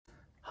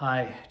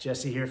Hi,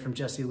 Jesse here from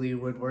Jesse Lee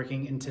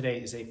Woodworking, and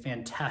today is a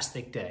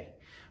fantastic day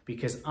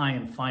because I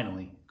am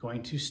finally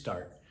going to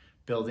start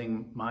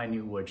building my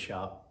new wood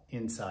shop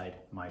inside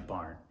my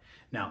barn.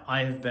 Now,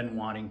 I have been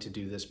wanting to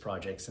do this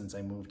project since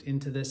I moved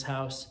into this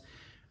house.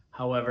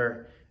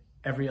 However,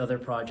 every other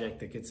project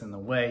that gets in the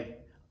way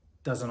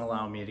doesn't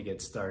allow me to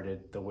get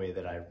started the way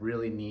that I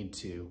really need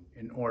to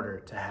in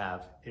order to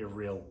have a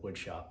real wood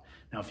shop.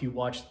 Now, if you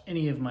watched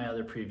any of my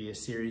other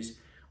previous series,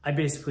 I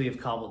basically have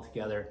cobbled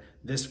together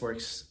this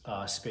works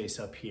space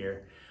up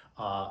here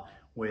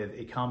with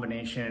a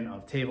combination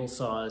of table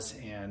saws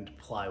and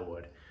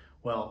plywood.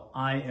 Well,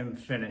 I am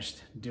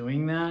finished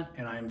doing that,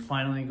 and I'm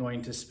finally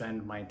going to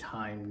spend my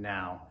time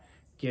now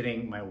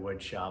getting my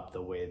wood shop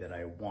the way that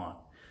I want.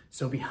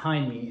 So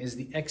behind me is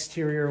the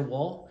exterior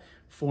wall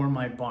for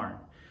my barn.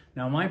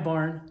 Now, my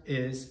barn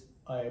is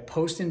a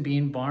post and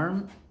beam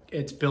barn.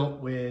 It's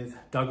built with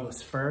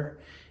Douglas fir,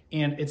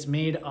 and it's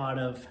made out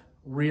of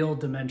real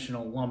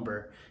dimensional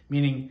lumber,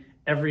 meaning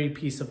every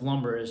piece of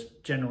lumber is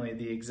generally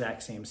the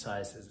exact same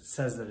size as it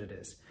says that it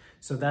is.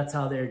 So that's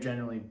how they're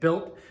generally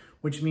built,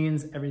 which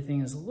means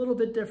everything is a little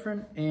bit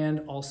different,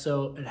 and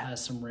also it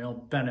has some real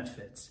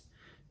benefits.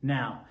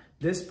 Now,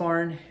 this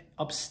barn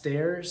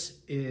upstairs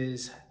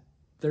is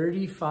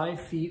 35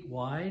 feet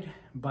wide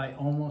by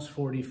almost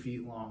 40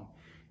 feet long.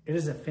 It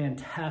is a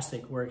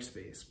fantastic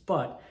workspace,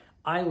 but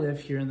I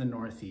live here in the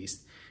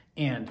Northeast,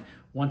 and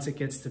once it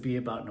gets to be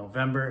about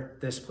November,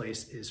 this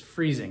place is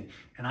freezing,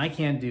 and I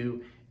can't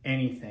do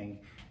anything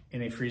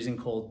in a freezing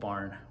cold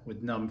barn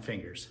with numb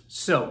fingers.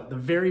 So the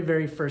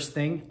very first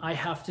thing I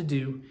have to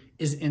do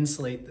is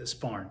insulate this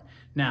barn.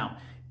 Now,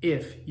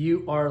 if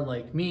you are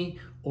like me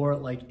or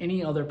like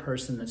any other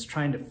person that's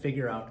trying to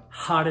figure out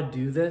how to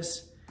do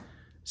this,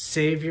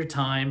 save your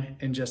time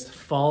and just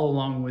follow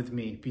along with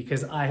me,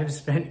 because I have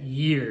spent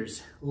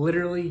years,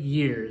 literally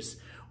years,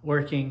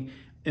 working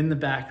in the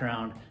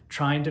background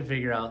trying to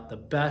figure out the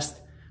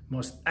best,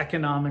 most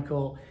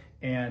economical,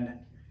 and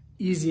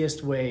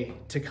easiest way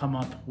to come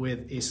up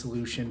with a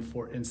solution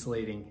for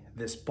insulating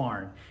this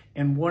barn.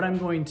 And what I'm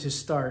going to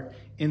start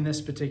in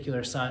this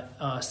particular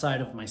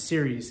side of my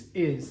series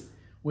is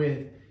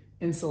with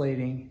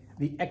insulating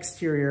the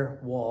exterior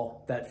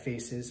wall that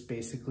faces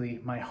basically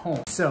my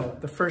home. So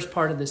the first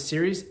part of this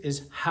series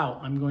is how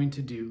I'm going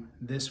to do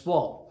this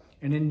wall.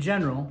 And in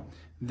general,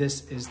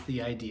 this is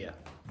the idea.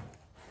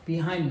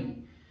 Behind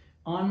me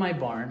on my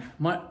barn,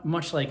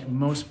 much like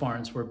most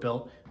barns were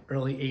built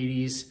early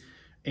 80s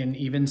and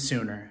even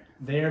sooner,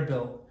 they are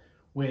built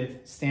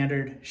with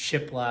standard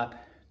shiplap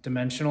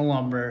dimensional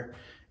lumber.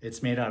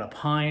 It's made out of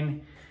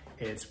pine,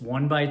 it's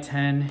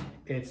 1x10,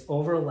 it's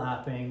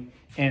overlapping,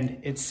 and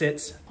it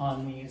sits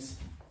on these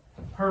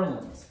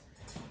purlins.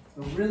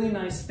 The really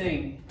nice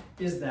thing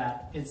is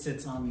that it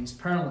sits on these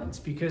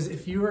purlins, because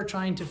if you are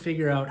trying to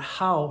figure out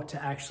how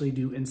to actually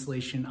do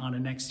insulation on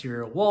an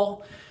exterior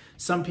wall,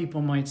 some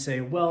people might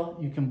say, well,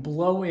 you can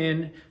blow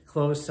in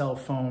closed cell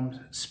foam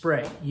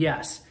spray.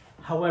 Yes.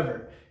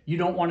 However, you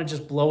don't want to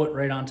just blow it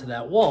right onto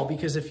that wall,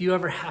 because if you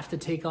ever have to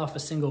take off a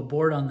single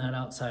board on that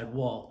outside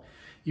wall,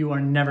 you are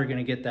never going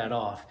to get that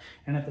off.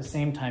 And at the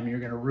same time, you're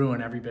going to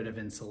ruin every bit of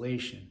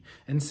insulation.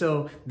 And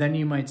so then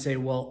you might say,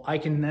 well, I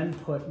can then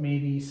put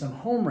maybe some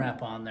home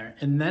wrap on there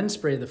and then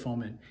spray the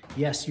foam in.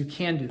 Yes, you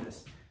can do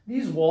this.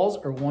 These walls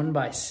are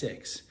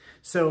 1x6.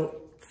 So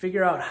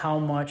figure out how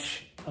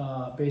much,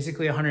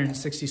 basically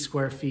 160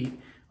 square feet,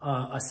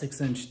 a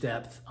 6-inch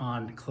depth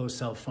on closed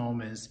cell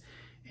foam is.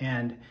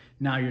 And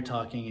now you're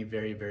talking a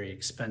very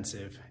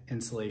expensive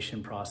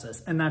insulation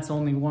process. And that's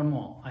only one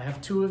wall. I have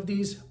 2 of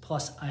these,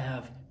 plus I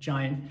have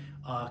giant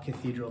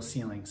cathedral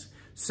ceilings.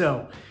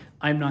 So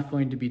I'm not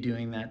going to be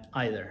doing that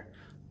either.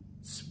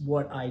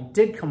 What I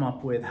did come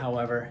up with,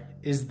 however,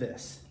 is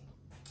this.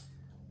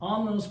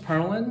 On those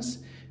purlins,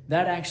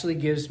 that actually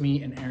gives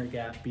me an air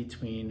gap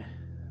between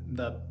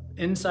the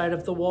inside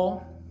of the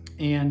wall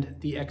and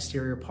the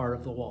exterior part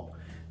of the wall.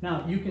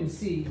 Now you can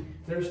see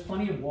there's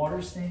plenty of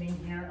water staining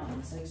here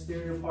on this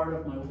exterior part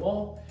of my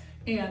wall,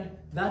 and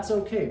that's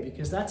okay,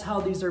 because that's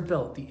how these are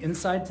built. The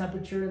inside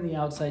temperature and the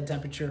outside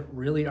temperature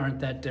really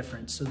aren't that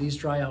different, so these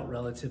dry out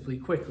relatively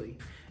quickly.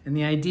 And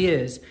the idea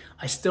is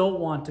I still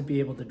want to be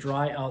able to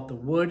dry out the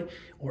wood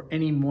or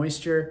any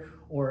moisture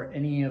or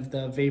any of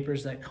the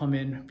vapors that come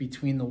in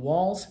between the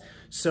walls,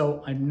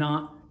 so I'm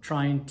not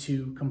trying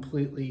to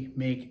completely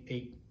make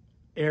a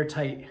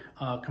airtight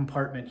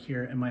compartment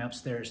here in my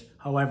upstairs.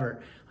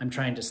 However, I'm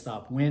trying to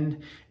stop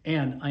wind,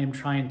 and I am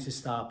trying to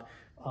stop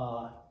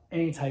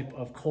any type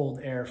of cold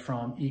air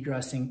from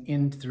egressing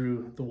in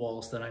through the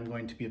walls that I'm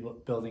going to be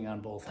building on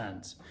both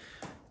ends.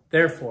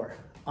 Therefore,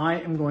 I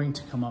am going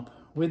to come up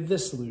with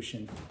this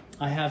solution.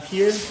 I have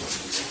here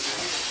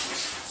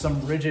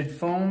some rigid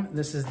foam.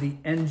 This is the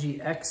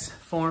NGX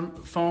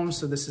foam.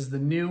 So this is the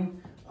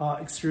new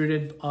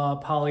extruded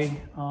poly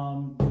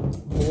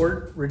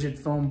board, rigid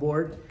foam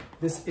board.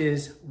 This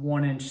is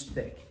 1 inch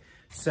thick.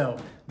 So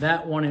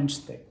that 1 inch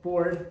thick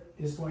board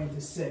is going to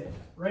sit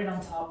right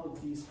on top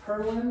of these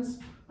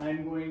purlins.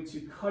 I'm going to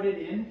cut it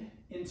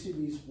into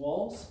these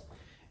walls,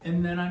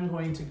 And then I'm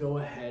going to go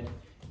ahead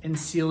and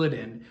seal it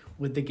in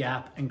with the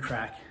gap and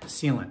crack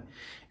sealant.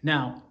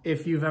 Now,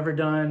 if you've ever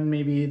done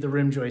maybe the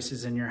rim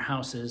joists in your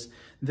houses,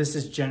 this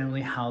is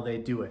generally how they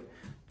do it.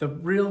 The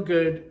real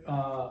good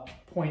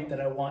point that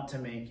I want to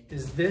make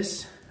is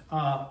this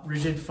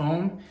rigid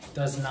foam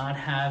does not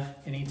have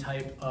any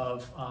type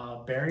of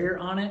barrier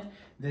on it.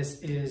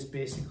 This is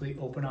basically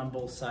open on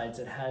both sides.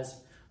 It has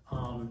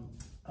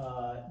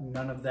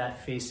none of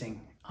that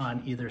facing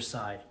on either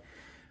side.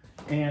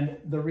 And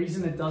the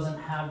reason it doesn't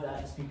have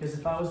that is because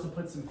if I was to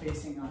put some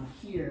facing on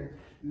here,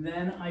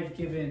 then I've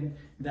given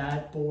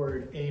that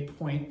board a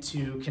point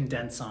to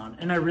condense on.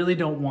 And I really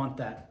don't want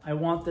that. I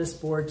want this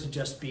board to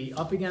just be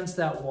up against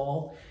that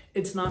wall.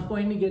 It's not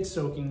going to get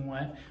soaking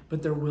wet,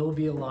 but there will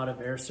be a lot of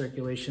air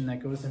circulation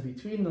that goes in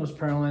between those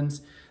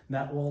purlins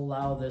that will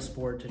allow this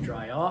board to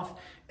dry off.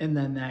 And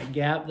then that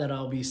gap that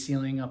I'll be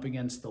sealing up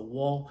against the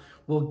wall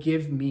will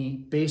give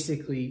me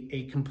basically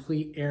a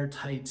complete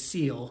airtight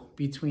seal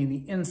between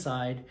the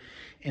inside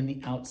and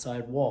the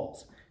outside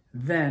walls.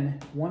 Then,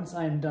 once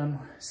I'm done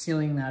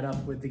sealing that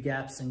up with the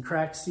gaps and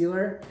crack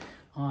sealer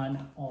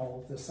on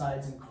all the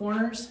sides and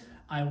corners,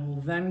 I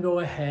will then go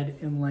ahead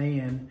and lay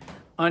in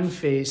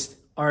unfaced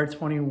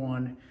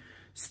R21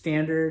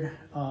 standard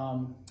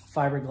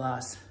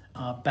fiberglass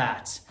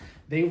batts.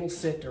 They will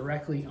sit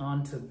directly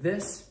onto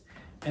this.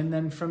 And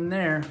then from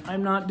there,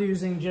 I'm not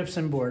using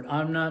gypsum board.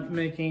 I'm not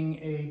making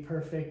a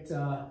perfect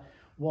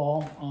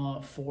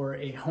wall for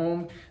a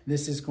home.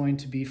 This is going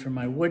to be for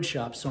my wood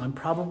shop. So I'm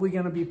probably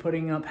gonna be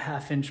putting up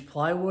 1/2-inch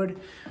plywood,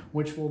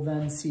 which will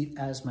then seat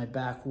as my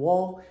back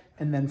wall.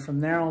 And then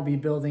from there, I'll be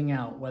building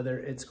out, whether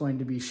it's going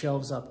to be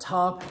shelves up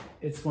top,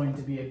 it's going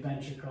to be a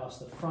bench across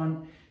the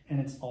front, and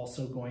it's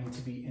also going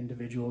to be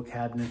individual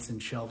cabinets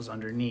and shelves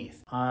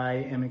underneath. I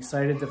am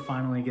excited to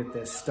finally get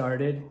this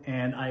started,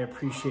 and I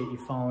appreciate you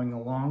following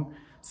along.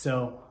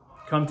 So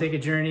come take a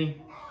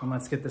journey and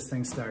let's get this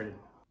thing started.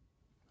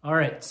 All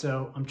right,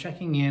 so I'm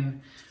checking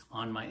in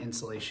on my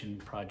insulation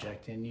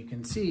project, and you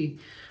can see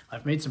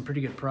I've made some pretty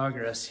good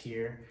progress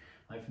here.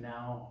 I've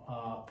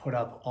now put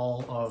up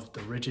all of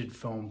the rigid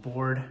foam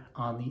board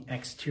on the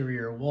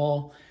exterior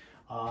wall.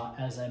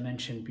 As I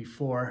mentioned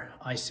before,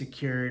 I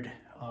secured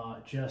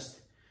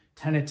just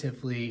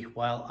tentatively,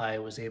 while I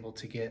was able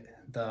to get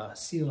the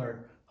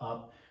sealer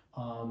up,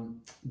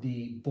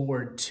 the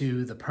board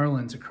to the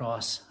purlins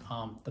across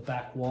the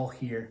back wall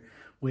here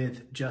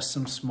with just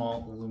some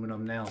small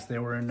aluminum nails. They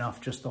were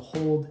enough just to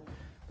hold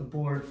the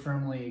board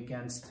firmly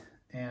against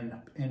and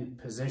in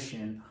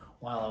position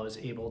while I was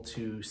able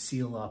to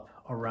seal up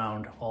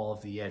around all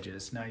of the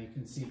edges. Now you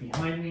can see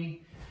behind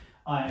me,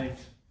 I've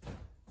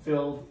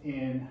filled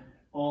in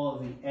all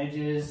of the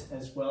edges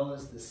as well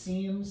as the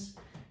seams,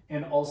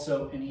 and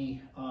also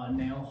any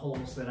nail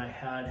holes that I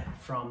had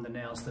from the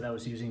nails that I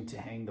was using to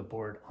hang the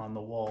board on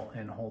the wall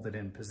and hold it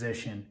in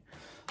position.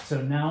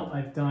 So now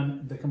I've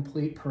done the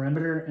complete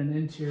perimeter and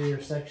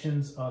interior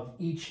sections of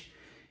each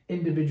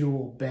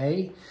individual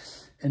bay.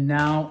 And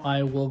now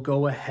I will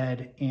go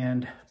ahead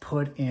and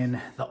put in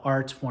the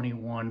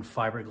R21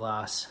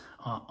 fiberglass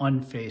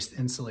unfaced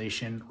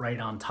insulation right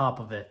on top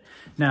of it.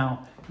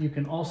 Now, you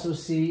can also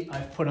see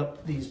I've put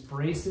up these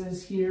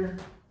braces here.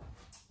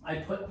 I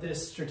put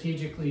this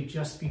strategically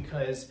just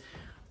because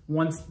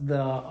once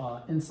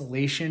the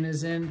insulation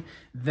is in,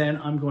 then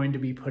I'm going to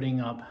be putting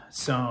up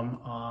some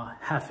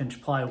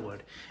 1/2-inch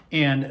plywood,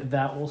 and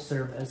that will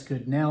serve as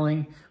good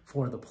nailing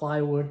for the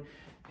plywood,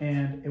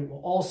 and it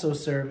will also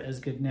serve as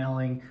good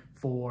nailing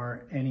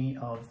for any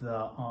of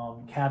the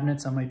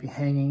cabinets I might be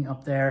hanging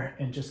up there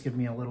and just give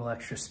me a little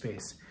extra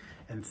space.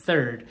 And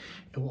third,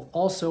 it will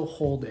also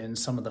hold in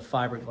some of the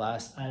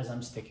fiberglass as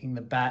I'm sticking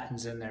the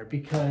battens in there,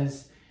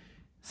 because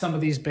some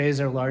of these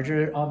bays are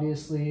larger,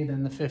 obviously,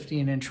 than the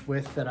 15-inch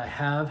width that I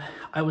have.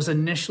 I was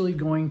initially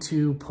going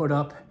to put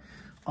up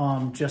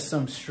just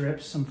some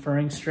strips, some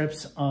furring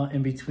strips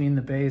in between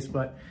the bays,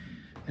 but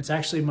it's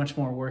actually much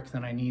more work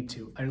than I need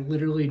to. I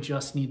literally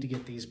just need to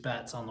get these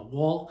batts on the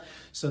wall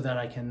so that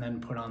I can then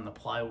put on the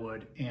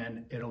plywood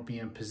and it'll be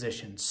in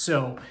position.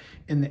 So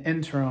in the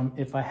interim,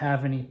 if I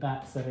have any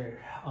batts that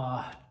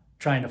are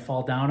trying to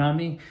fall down on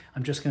me,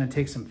 I'm just gonna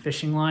take some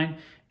fishing line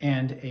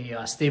and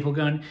a staple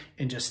gun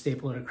and just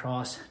staple it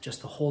across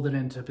just to hold it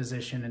into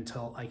position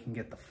until I can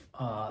get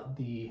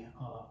the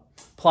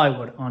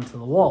plywood onto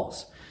the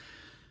walls.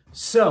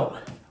 So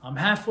I'm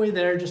halfway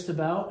there just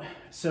about.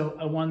 So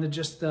I wanted to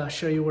just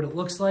show you what it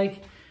looks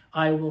like.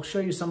 I will show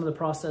you some of the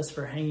process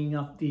for hanging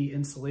up the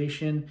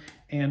insulation.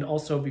 And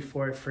also,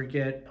 before I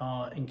forget,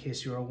 in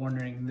case you are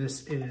wondering,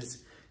 this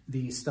is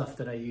the stuff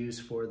that I use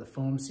for the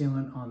foam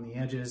sealant on the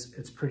edges.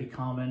 It's pretty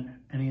common,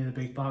 any of the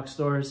big box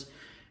stores.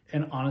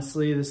 And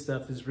honestly, this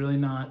stuff is really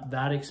not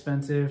that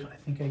expensive. I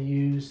think I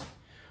used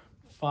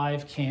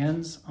 5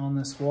 cans on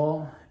this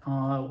wall,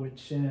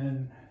 which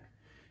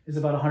is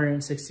about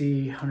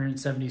 160,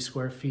 170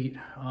 square feet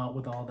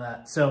with all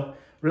that. So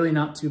really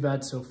not too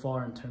bad so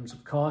far in terms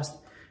of cost.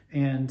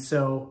 And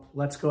so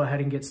let's go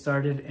ahead and get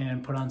started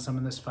and put on some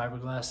of this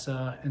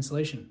fiberglass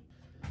insulation.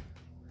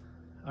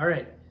 All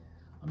right,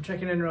 I'm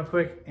checking in real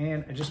quick,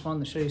 and I just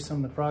wanted to show you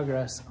some of the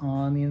progress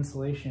on the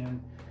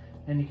insulation.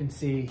 And you can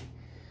see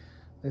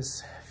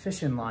this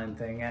fishing line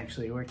thing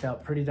actually worked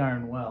out pretty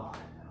darn well.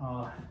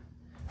 I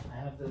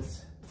have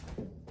this,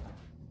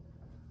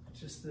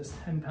 just this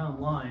 10-pound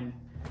line,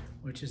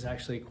 which is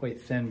actually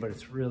quite thin, but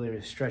it's really,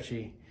 really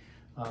stretchy.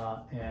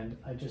 And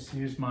I just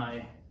used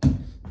my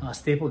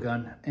staple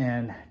gun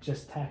and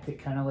just tacked it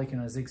kind of like in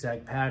a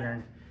zigzag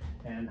pattern.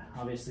 And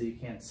obviously you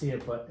can't see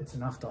it, but it's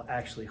enough to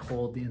actually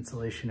hold the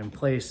insulation in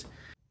place.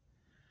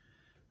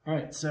 All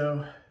right,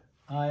 so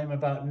I'm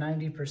about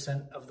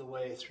 90% of the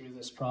way through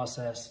this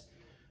process.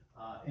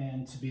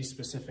 And to be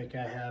specific,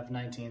 I have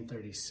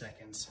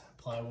 19/32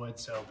 plywood,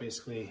 so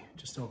basically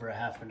just over a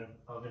half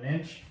of an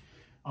inch.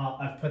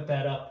 I've put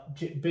that up,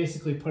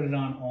 basically put it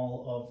on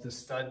all of the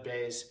stud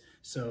bays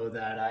so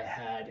that I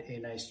had a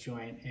nice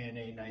joint and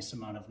a nice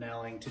amount of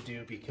nailing to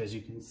do, because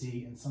you can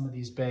see in some of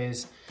these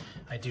bays,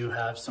 I do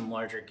have some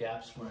larger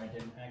gaps where I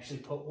didn't actually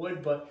put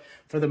wood, but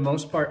for the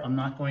most part, I'm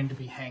not going to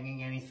be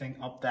hanging anything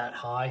up that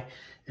high.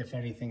 If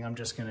anything, I'm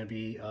just gonna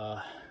be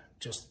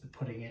just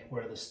putting it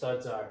where the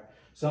studs are.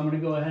 So I'm gonna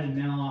go ahead and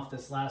nail off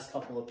this last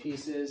couple of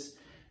pieces,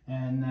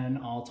 and then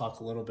I'll talk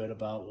a little bit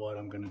about what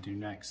I'm gonna do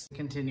next.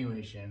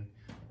 Continuation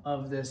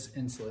of this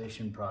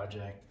insulation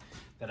project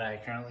that I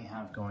currently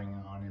have going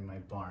on in my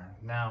barn.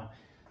 Now,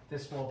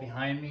 this wall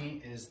behind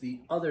me is the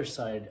other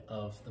side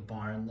of the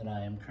barn that I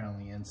am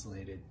currently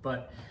insulated.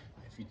 But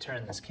if you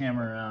turn this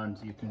camera around,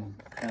 you can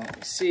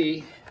currently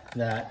see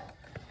that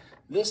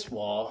this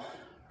wall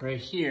right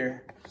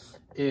here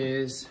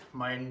is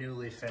my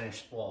newly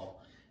finished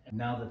wall. And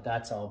now that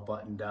that's all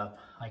buttoned up,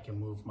 I can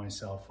move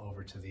myself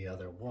over to the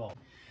other wall.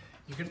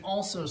 You can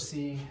also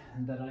see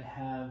that I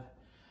have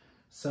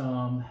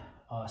some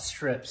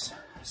strips,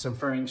 some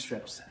furring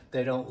strips.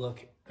 They don't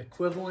look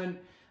equivalent.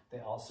 They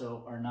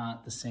also are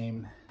not the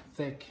same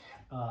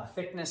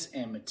thickness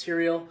and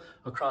material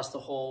across the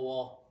whole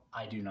wall.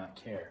 I do not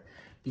care,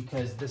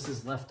 because this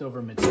is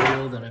leftover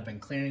material that I've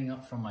been cleaning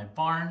up from my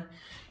barn.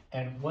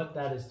 And what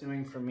that is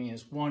doing for me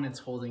is, one, it's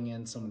holding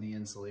in some of the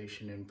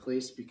insulation in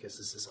place because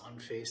this is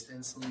unfaced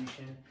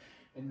insulation.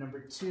 And number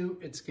two,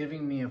 it's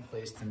giving me a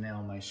place to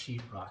nail my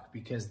sheetrock,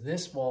 because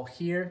this wall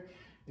here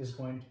is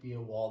going to be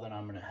a wall that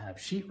I'm going to have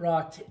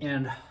sheetrocked,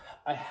 and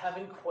I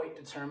haven't quite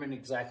determined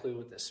exactly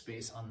what the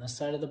space on this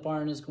side of the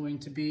barn is going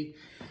to be,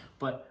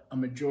 but a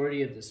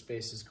majority of the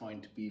space is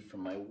going to be for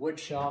my wood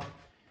shop,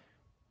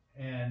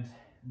 and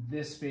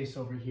this space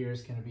over here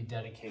is going to be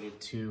dedicated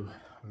to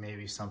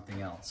maybe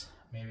something else,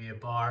 maybe a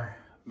bar,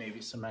 maybe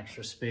some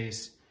extra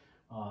space,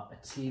 a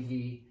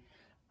TV.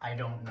 I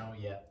don't know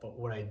yet, but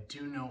what I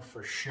do know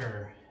for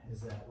sure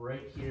is that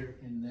right here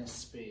in this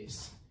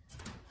space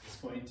is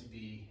going to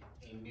be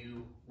a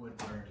new wood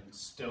burning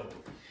stove.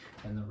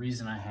 And the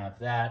reason I have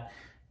that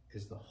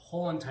is the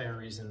whole entire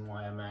reason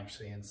why I'm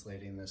actually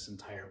insulating this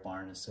entire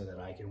barn is so that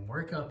I can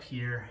work up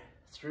here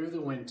through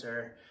the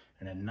winter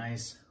in a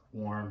nice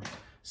warm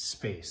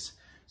space.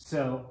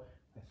 So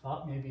I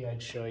thought maybe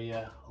I'd show you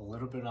a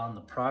little bit on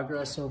the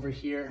progress over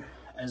here,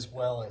 as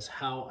well as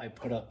how I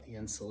put up the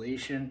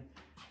insulation.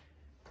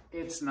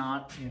 It's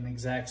not an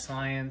exact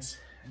science.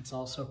 It's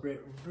also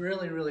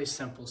really, really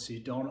simple, so you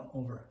don't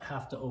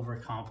have to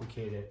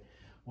overcomplicate it.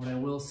 What I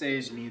will say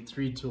is you need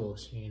three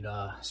tools. You need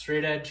a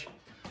straight edge,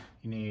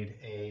 you need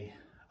a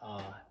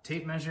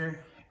tape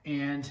measure,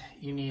 and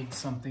you need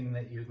something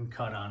that you can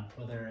cut on,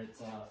 whether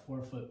it's a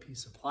 4-foot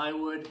piece of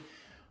plywood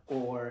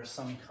or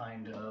some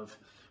kind of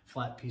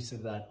flat piece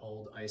of that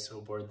old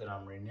ISO board that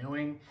I'm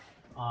renewing.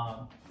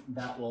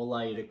 That will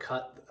allow you to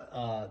cut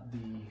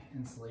the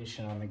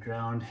insulation on the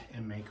ground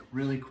and make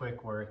really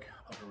quick work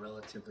of a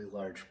relatively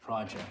large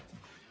project.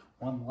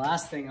 One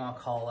last thing I'll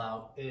call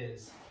out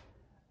is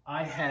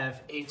I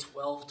have a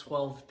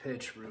 12-12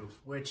 pitch roof,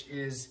 which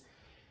is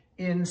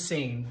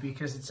insane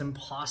because it's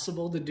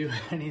impossible to do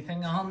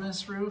anything on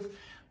this roof.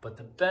 But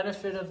the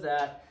benefit of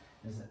that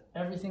is that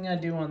everything I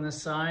do on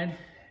this side,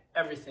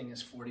 everything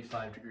is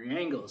 45-degree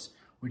angles,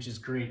 which is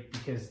great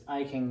because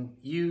I can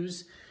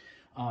use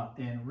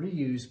and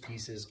reuse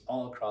pieces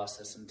all across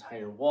this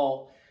entire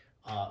wall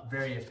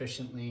very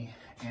efficiently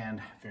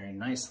and very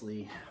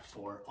nicely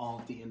for all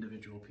of the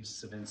individual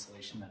pieces of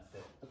insulation that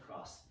fit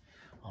across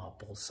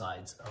both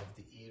sides of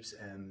the eaves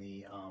and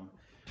the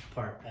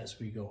part as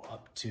we go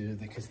up to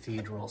the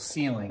cathedral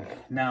ceiling.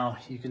 Now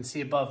you can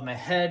see above my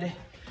head,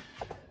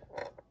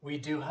 we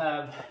do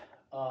have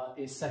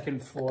a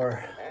second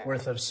floor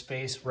worth of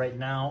space. Right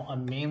now,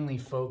 I'm mainly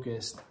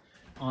focused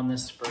on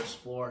this first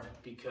floor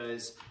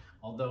because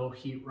although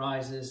heat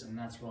rises and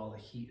that's where all the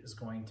heat is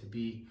going to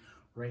be,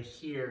 right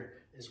here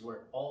is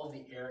where all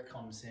the air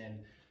comes in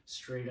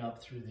straight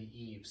up through the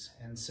eaves.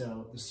 And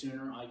so the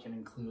sooner I can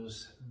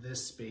enclose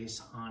this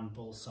space on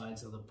both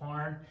sides of the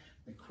barn,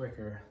 the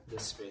quicker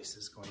this space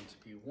is going to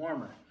be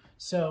warmer.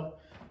 So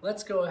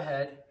let's go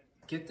ahead,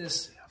 get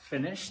this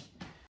finished.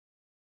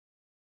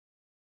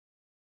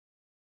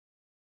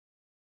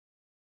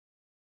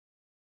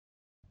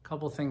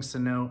 Couple things to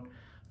note.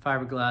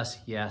 Fiberglass,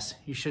 yes,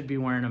 you should be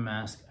wearing a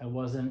mask. I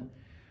wasn't,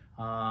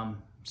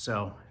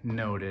 So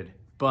noted.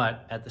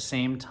 But at the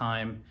same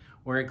time,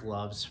 wear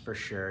gloves for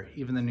sure.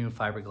 Even the new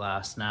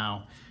fiberglass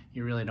now,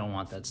 you really don't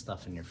want that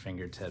stuff in your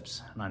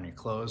fingertips and on your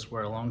clothes.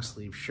 Wear a long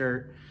sleeve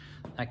shirt.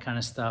 That kind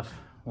of stuff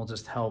will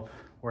just help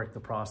work the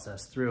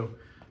process through.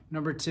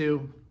 Number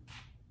two,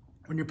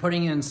 when you're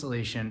putting in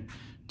insulation,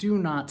 do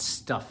not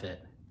stuff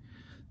it.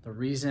 The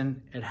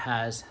reason it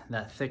has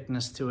that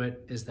thickness to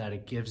it is that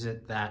it gives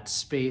it that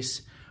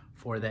space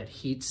for that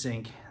heat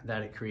sink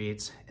that it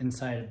creates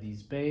inside of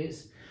these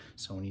bays.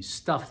 So when you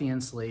stuff the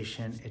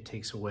insulation, it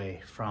takes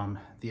away from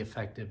the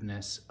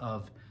effectiveness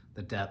of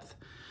the depth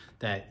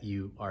that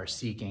you are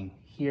seeking.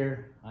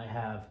 Here I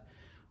have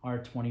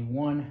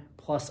R21,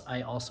 plus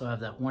I also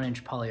have that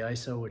 1-inch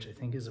polyiso, which I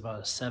think is about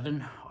a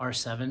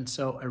R7.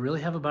 So I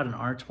really have about an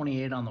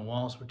R28 on the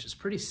walls, which is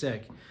pretty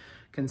sick,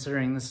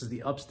 considering this is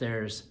the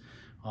upstairs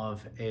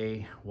of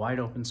a wide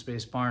open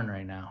space barn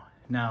right now.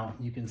 Now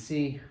you can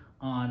see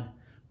on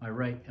my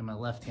right and my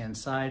left-hand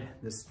side,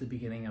 this is the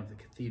beginning of the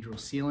cathedral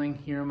ceiling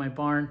here in my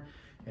barn.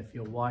 If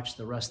you'll watch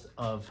the rest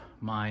of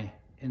my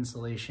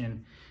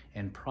insulation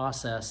and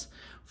process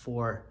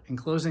for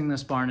enclosing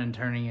this barn and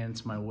turning it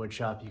into my wood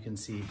shop, you can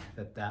see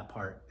that that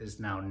part is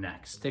now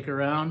next. Stick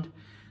around.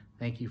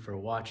 Thank you for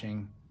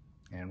watching,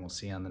 and we'll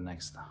see you on the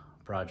next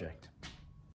project.